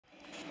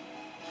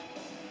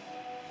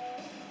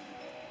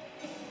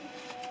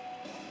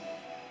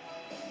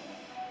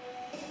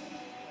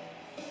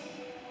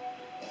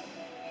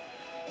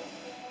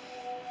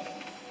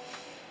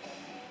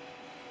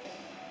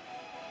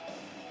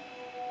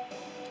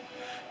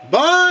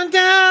Born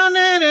down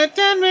in a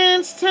dead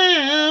man's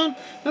town.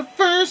 The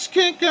first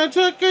kick I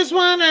took is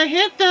when I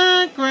hit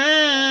the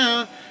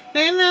ground.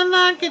 Then I'm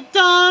like a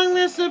dog,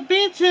 this would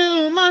be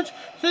too much.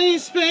 So you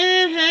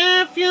spend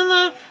half your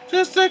life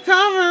just a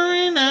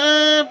covering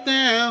up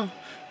now.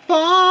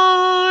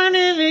 Born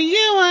in the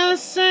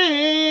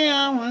USA,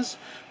 I was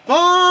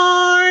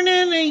born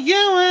in the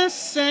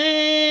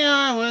USA.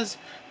 I was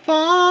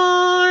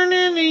born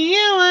in the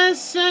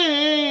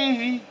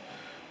USA.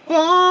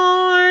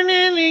 Born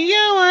in the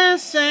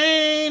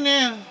USA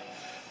now.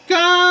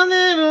 Got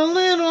a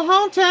little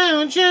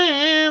hometown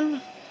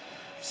jam.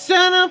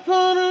 Set up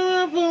on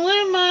a ripple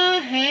in my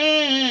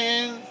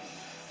hand.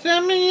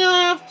 Sent me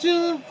off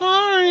to a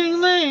foreign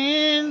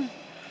land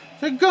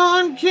to go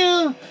and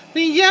kill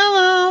the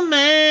yellow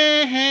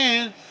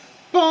man.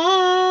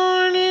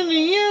 Born in the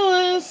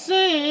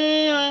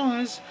USA, I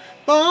was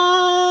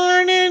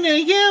born in the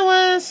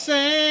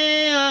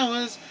USA. I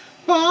was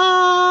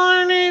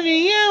born in the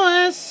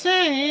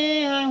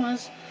USA. I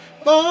was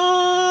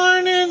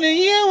born in the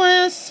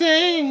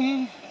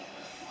USA.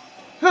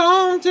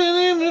 Home to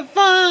them to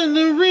find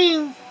the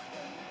ring.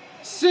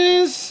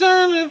 Since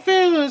something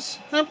famous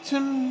up to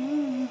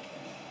me.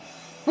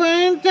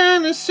 Went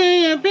down to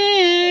see a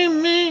big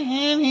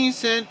man. He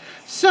said,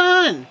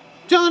 son,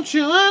 don't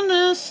you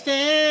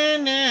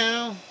understand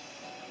now?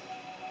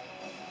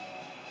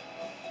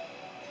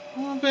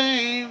 Oh,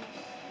 babe.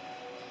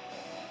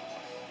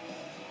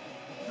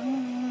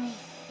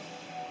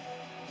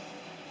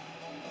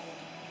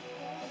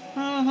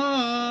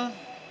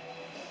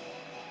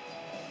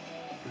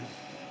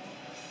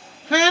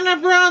 And a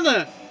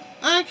brother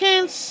I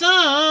can't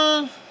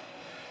solve.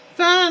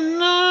 Find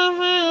love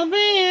will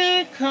be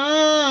a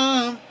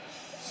calm.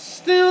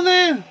 Still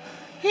there,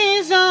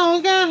 he's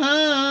all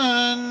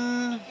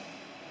gone.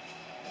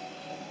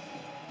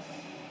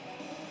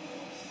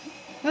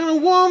 And a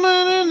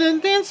woman in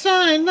the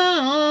inside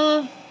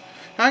now.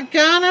 I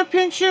got a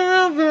picture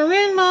of her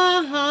in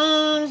my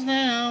arms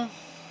now.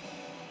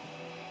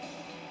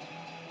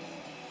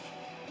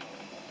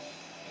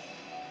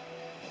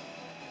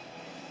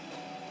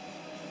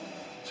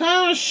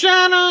 Time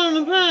shot on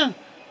the pan,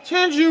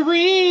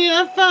 tangerine,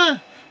 I find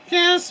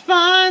can't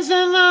spice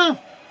enough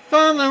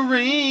for the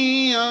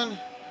rain.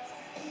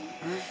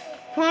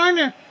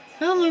 Partner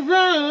on the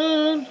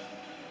road,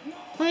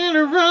 when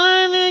to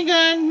run, they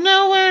got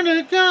nowhere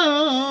to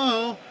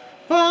go.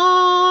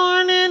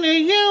 Born in the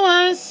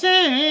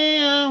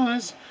USA, I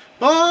was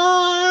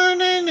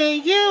born in the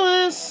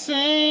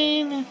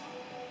USA.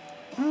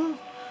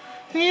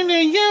 In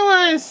the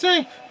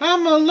USA,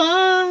 I'm a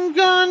long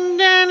gone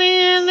daddy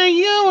in the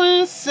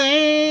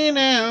USA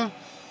now.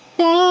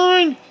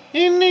 Born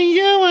in the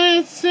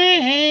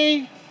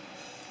USA.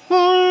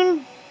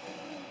 Born,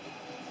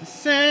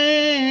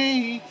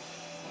 say,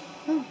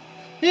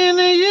 in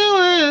the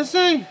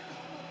USA.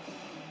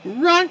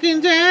 Rockin'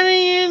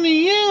 daddy in the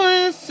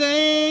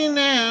USA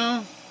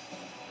now.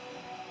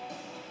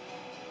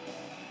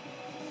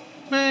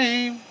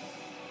 Babe.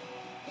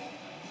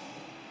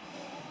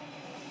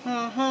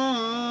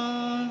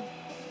 Uh-huh.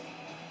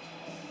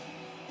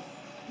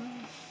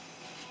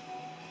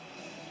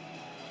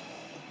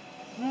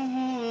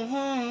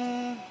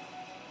 Uh-huh.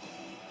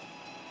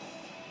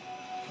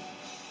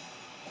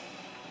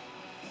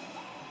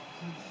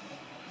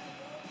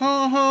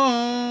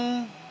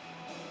 Uh-huh.